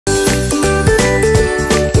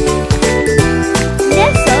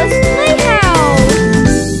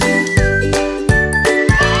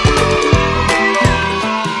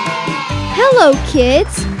Hello,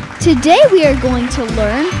 kids! Today we are going to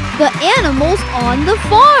learn the animals on the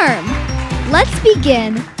farm. Let's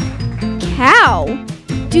begin. Cow.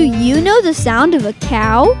 Do you know the sound of a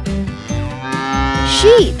cow?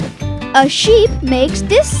 Sheep. A sheep makes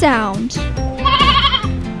this sound.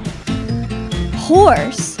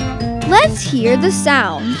 Horse. Let's hear the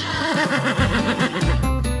sound.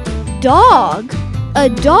 Dog. A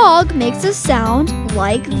dog makes a sound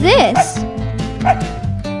like this.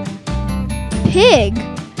 Pig.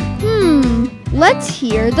 Let's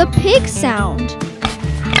hear the pig sound.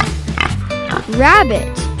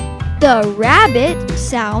 Rabbit. The rabbit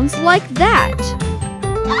sounds like that.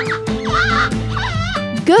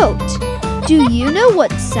 Goat. Do you know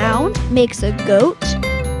what sound makes a goat?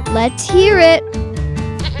 Let's hear it.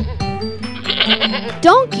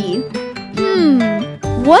 Donkey.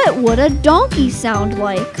 What would a donkey sound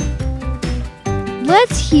like?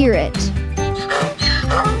 Let's hear it.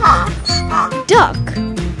 Duck.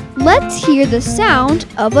 Let's hear the sound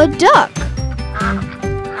of a duck.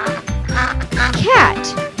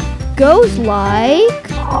 Cat goes like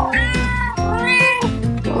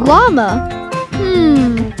llama.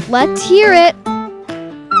 Let's hear it.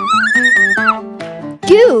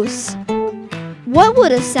 Goose. What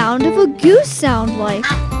would a sound of a goose sound like?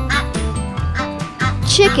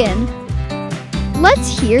 Chicken.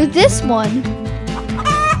 Let's hear this one.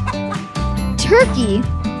 Turkey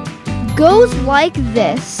goes like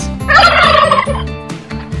this.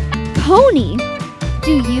 Pony.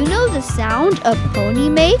 Do you know the sound a pony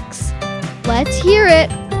makes? Let's hear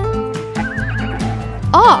it.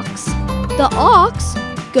 Ox. The ox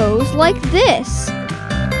goes like this.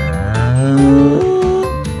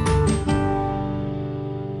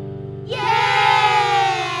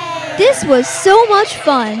 Yay! This was so much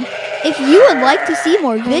fun. If you would like to see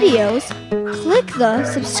more videos, click the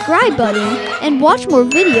subscribe button and watch more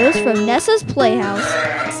videos from Nessa's Playhouse.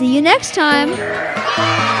 See you next time!